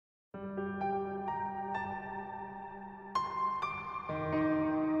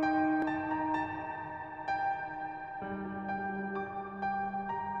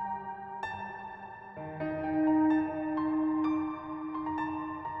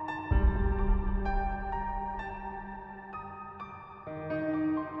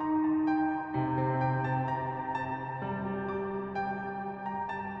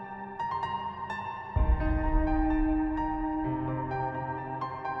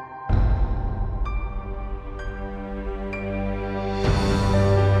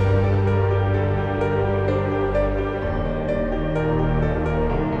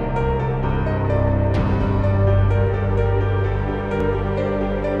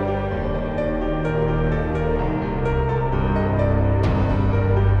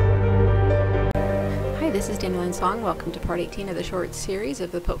Song. Welcome to part 18 of the short series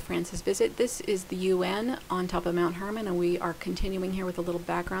of the Pope Francis visit. This is the UN on top of Mount Hermon, and we are continuing here with a little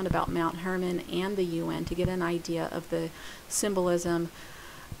background about Mount Hermon and the UN to get an idea of the symbolism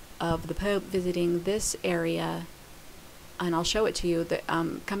of the Pope visiting this area. And I'll show it to you.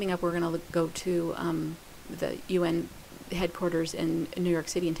 Coming up, we're going to go to the UN headquarters in New York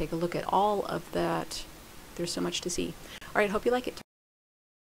City and take a look at all of that. There's so much to see. All right, hope you like it.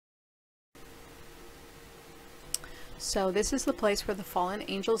 So this is the place where the fallen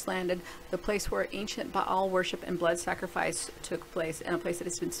angels landed, the place where ancient Baal worship and blood sacrifice took place, and a place that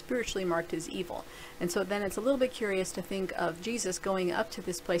has been spiritually marked as evil. And so then it's a little bit curious to think of Jesus going up to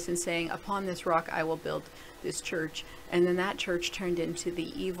this place and saying, "Upon this rock I will build this church," and then that church turned into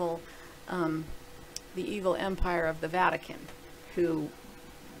the evil empire of the Vatican, who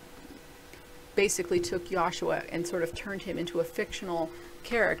basically took Joshua and sort of turned him into a fictional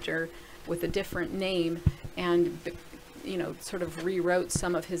character with a different name, and sort of rewrote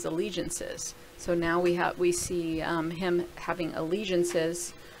some of his allegiances. So now we see him having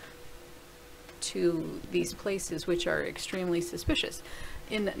allegiances to these places which are extremely suspicious.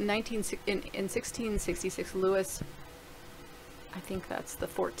 In 1666, Louis, I think that's the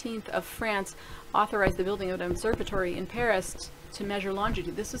 14th of France, authorized the building of an observatory in Paris to measure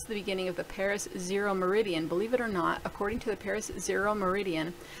longitude. This is the beginning of the Paris Zero Meridian. Believe it or not, according to the Paris Zero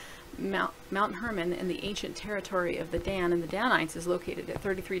Meridian, Mount Hermon in the ancient territory of the Dan and the Danites is located at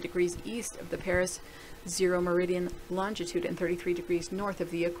 33 degrees east of the Paris Zero Meridian longitude and 33 degrees north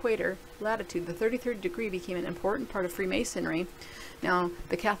of the equator latitude. The 33rd degree became an important part of Freemasonry. Now,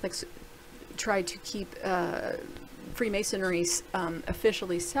 the Catholics tried to keep Freemasonry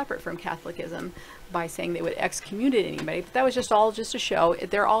officially separate from Catholicism by saying they would excommunicate anybody, but that was just a show.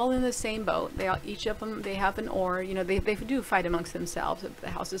 They're all in the same boat. Each of them, they have an oar. They do fight amongst themselves.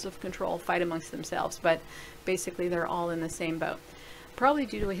 The houses of control fight amongst themselves, but basically they're all in the same boat. Probably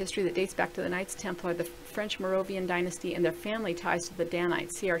due to a history that dates back to the Knights Templar, the French Moravian dynasty, and their family ties to the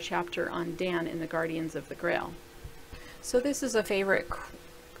Danites. See our chapter on Dan in the Guardians of the Grail. So this is a favorite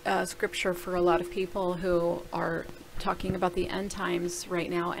scripture for a lot of people who are talking about the end times right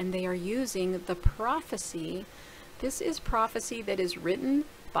now, and they are using the prophecy. This is prophecy that is written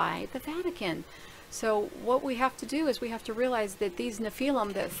by the Vatican. So what we have to do is we have to realize that these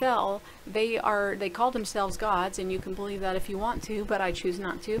Nephilim that fell, they call themselves gods, and you can believe that if you want to, but I choose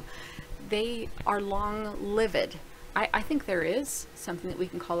not to. They are long-lived. I think there is something that we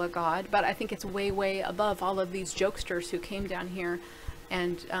can call a god, but I think it's way, way above all of these jokesters who came down here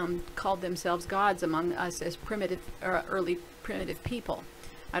and called themselves gods among us as early primitive people.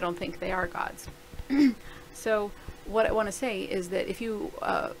 I don't think they are gods. So what I want to say is that if you,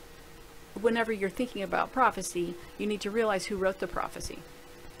 whenever you're thinking about prophecy, you need to realize who wrote the prophecy.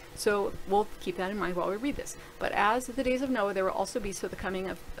 So we'll keep that in mind while we read this. But as the days of Noah, there will also be so the coming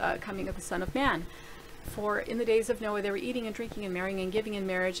of the Son of Man. For in the days of Noah, they were eating and drinking and marrying and giving in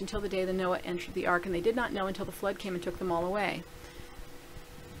marriage until the day that Noah entered the ark, and they did not know until the flood came and took them all away.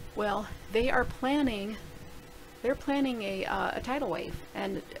 Well, they're planning a tidal wave.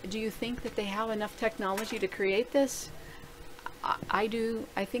 And do you think that they have enough technology to create this? I do.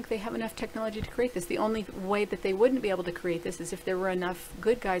 I think they have enough technology to create this. The only way that they wouldn't be able to create this is if there were enough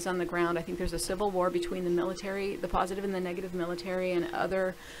good guys on the ground. I think there's a civil war between the military, the positive and the negative military, and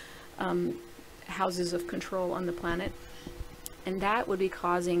other houses of control on the planet. And that would be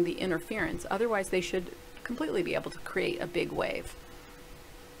causing the interference. Otherwise, they should completely be able to create a big wave.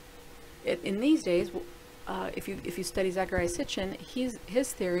 In these days, if you study Zecharia Sitchin,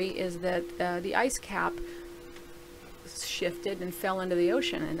 his theory is that the ice cap shifted and fell into the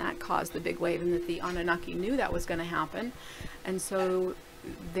ocean, and that caused the big wave, and that the Anunnaki knew that was going to happen, and so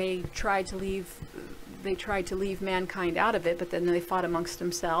they tried to leave mankind out of it, but then they fought amongst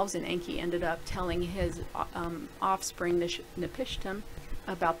themselves, and Enki ended up telling his offspring Napishtim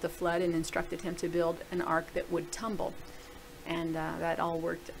about the flood and instructed him to build an ark that would tumble. And that all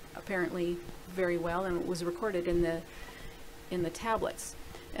worked apparently very well, and it was recorded in the tablets.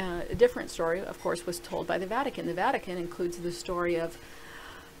 A different story, of course, was told by the Vatican. The Vatican includes the story of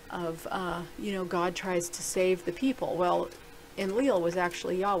God tries to save the people. Well, Enlil was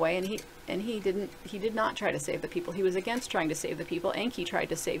actually Yahweh, and he did not try to save the people. He was against trying to save the people. Enki tried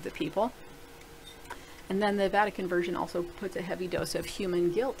to save the people. And then the Vatican version also puts a heavy dose of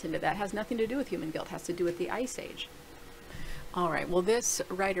human guilt into that. It has nothing to do with human guilt. It has to do with the Ice Age. All right, well, this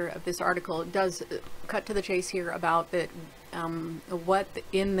writer of this article does cut to the chase here about that what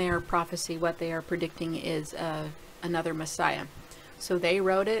in their prophecy, what they are predicting is another Messiah. So they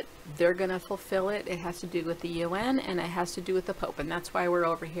wrote it, they're going to fulfill it. It has to do with the UN, and it has to do with the Pope, and that's why we're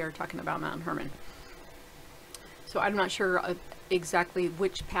over here talking about Mount Hermon. So I'm not sure exactly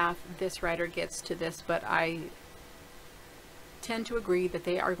which path this writer gets to this, but I tend to agree that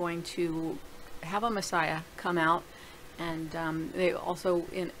they are going to have a Messiah come out, and they also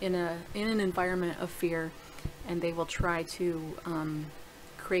in an environment of fear, and they will try to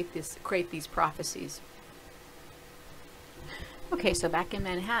create these prophecies. Okay, so back in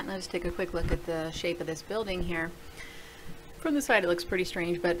Manhattan, let's take a quick look at the shape of this building here. From the side, it looks pretty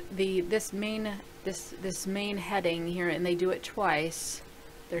strange, but this main heading here, and they do it twice.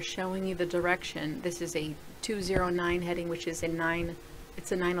 They're showing you the direction. This is a 209 heading, which is a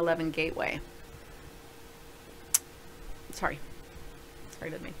 911 gateway. Sorry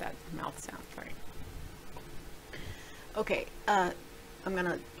to make that mouth sound. Sorry. Okay, I'm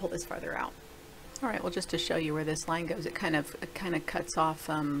gonna pull this farther out. All right, well, just to show you where this line goes, it kind of cuts off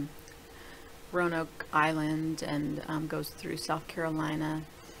Roanoke Island and goes through South Carolina,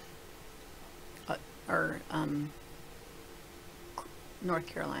 or North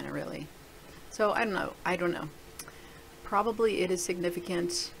Carolina, really. So I don't know. Probably it is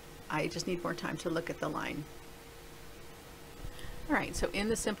significant. I just need more time to look at the line. All right, so in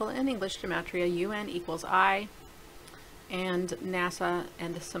the simple and English gematria, UN equals I, and NASA,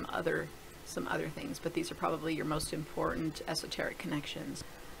 and some other things, but these are probably your most important esoteric connections.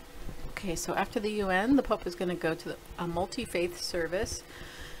 Okay, so after the UN, the Pope is going to go to a multi-faith service,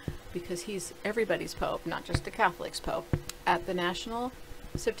 because he's everybody's Pope, not just a Catholic's Pope, at the National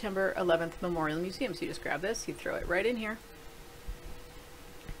September 11th Memorial Museum. So you just grab this, you throw it right in here,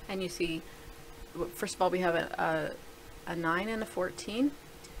 and you see, first of all, we have a 9 and a 14,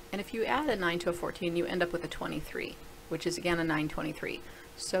 and if you add a 9 to a 14, you end up with a 23, which is again a 923.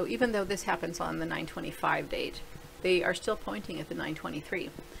 So even though this happens on the 925 date, they are still pointing at the 923.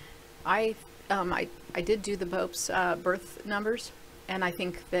 I did do the Pope's birth numbers, and I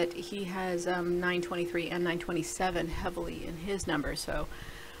think that he has 923 and 927 heavily in his numbers. So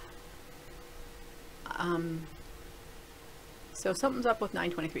so something's up with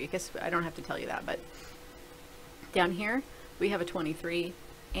 923. I guess I don't have to tell you that, but down here we have a 23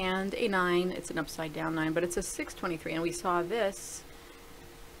 and a 9. It's an upside down 9, but it's a 623, and we saw this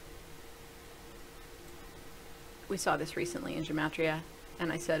recently in gematria,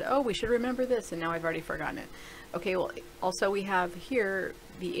 and I said, oh, we should remember this, and now I've already forgotten it. Okay, well, also we have here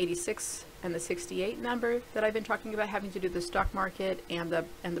the 86 and the 68 number that I've been talking about, having to do the stock market and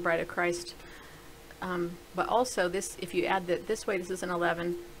the Bride of Christ. But also this, if you add that this way, this is an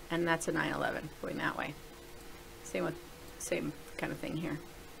 11, and that's a 911 going that way. Same kind of thing here.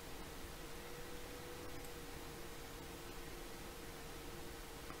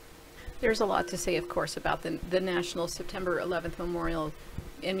 There's a lot to say, of course, about the National September 11th Memorial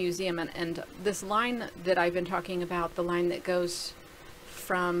and Museum, and this line that I've been talking about, the line that goes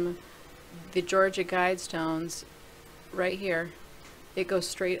from the Georgia Guidestones right here, it goes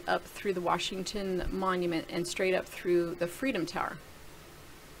straight up through the Washington Monument and straight up through the Freedom Tower.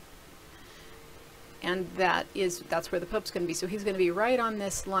 And that's where the Pope's going to be. So he's going to be right on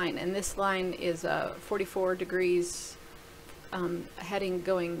this line, and this line is 44 degrees heading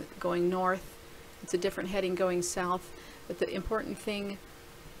going north. It's a different heading going south. But the important thing,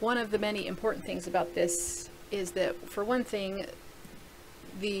 one of the many important things about this is that, for one thing,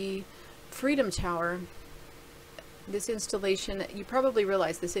 the Freedom Tower, this installation, you probably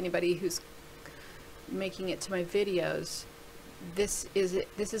realize this, anybody who's making it to my videos, this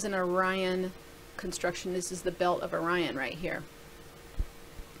is an Orion construction. This is the belt of Orion right here.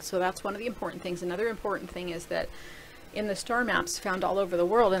 So that's one of the important things. Another important thing is that in the star maps found all over the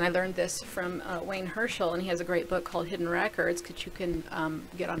world, and I learned this from Wayne Herschel, and he has a great book called Hidden Records, which you can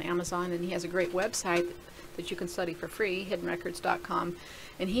get on Amazon, and he has a great website that you can study for free, hiddenrecords.com,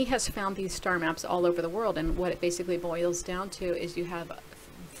 and he has found these star maps all over the world, and what it basically boils down to is you have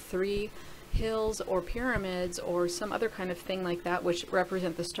 3 hills or pyramids or some other kind of thing like that, which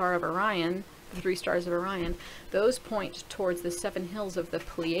represent the star of Orion, the 3 stars of Orion. Those point towards the 7 hills of the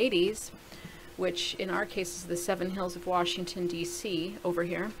Pleiades, which in our case is the 7 hills of Washington, D.C. over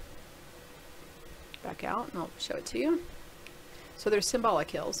here. Back out and I'll show it to you. So there's symbolic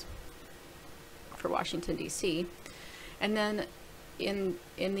hills for Washington, D.C. And then in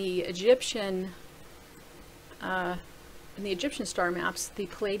the Egyptian star maps, the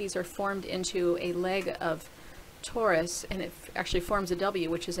Pleiades are formed into a leg of Taurus, and it actually forms a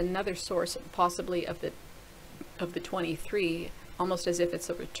W, which is another source possibly of the 23, almost as if it's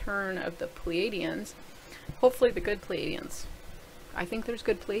a return of the Pleiadians, hopefully the good Pleiadians. I think there's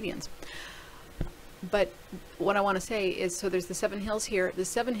good Pleiadians. But what I want to say is, so there's the 7 hills here. The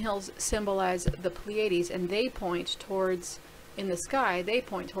 7 hills symbolize the Pleiades, and they point towards, in the sky, they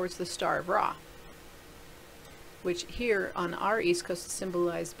point towards the star of Ra. which here on our East Coast is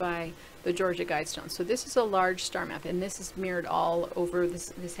symbolized by the Georgia Guidestone. So this is a large star map, and this is mirrored all over.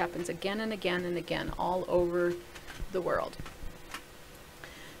 This happens again and again and again all over the world.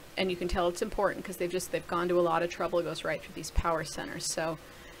 And you can tell it's important because they've gone to a lot of trouble. It goes right through these power centers. So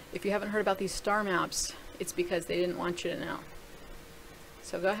if you haven't heard about these star maps, it's because they didn't want you to know.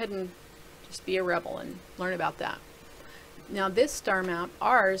 So go ahead and just be a rebel and learn about that. Now this star map,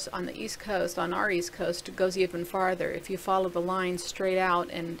 ours on the East Coast, on our East Coast, goes even farther. If you follow the line straight out,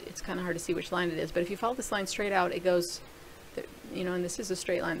 and it's kind of hard to see which line it is, but if you follow this line straight out, it goes, you know, and this is a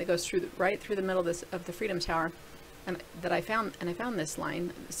straight line that goes through right through the middle of the Freedom Tower. And I found this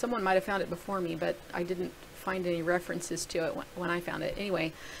line. Someone might have found it before me, but I didn't find any references to it when I found it.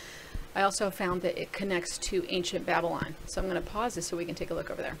 Anyway, I also found that it connects to ancient Babylon. So I'm going to pause this so we can take a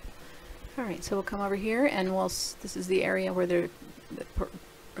look over there. All right, so we'll come over here, and this is the area where they're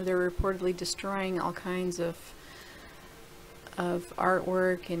reportedly destroying all kinds of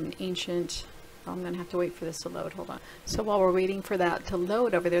artwork and ancient. I'm going to have to wait for this to load. Hold on. So while we're waiting for that to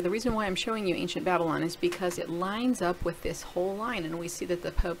load over there, the reason why I'm showing you ancient Babylon is because it lines up with this whole line, and we see that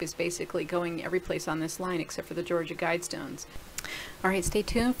the Pope is basically going every place on this line except for the Georgia Guidestones. All right, stay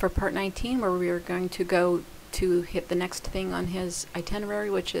tuned for part 19, where we are going to go to hit the next thing on his itinerary,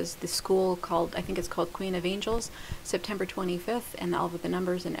 which is the school called, I think it's called Queen of Angels, September 25th, and all of the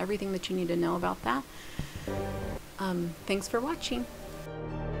numbers and everything that you need to know about that. Thanks for watching.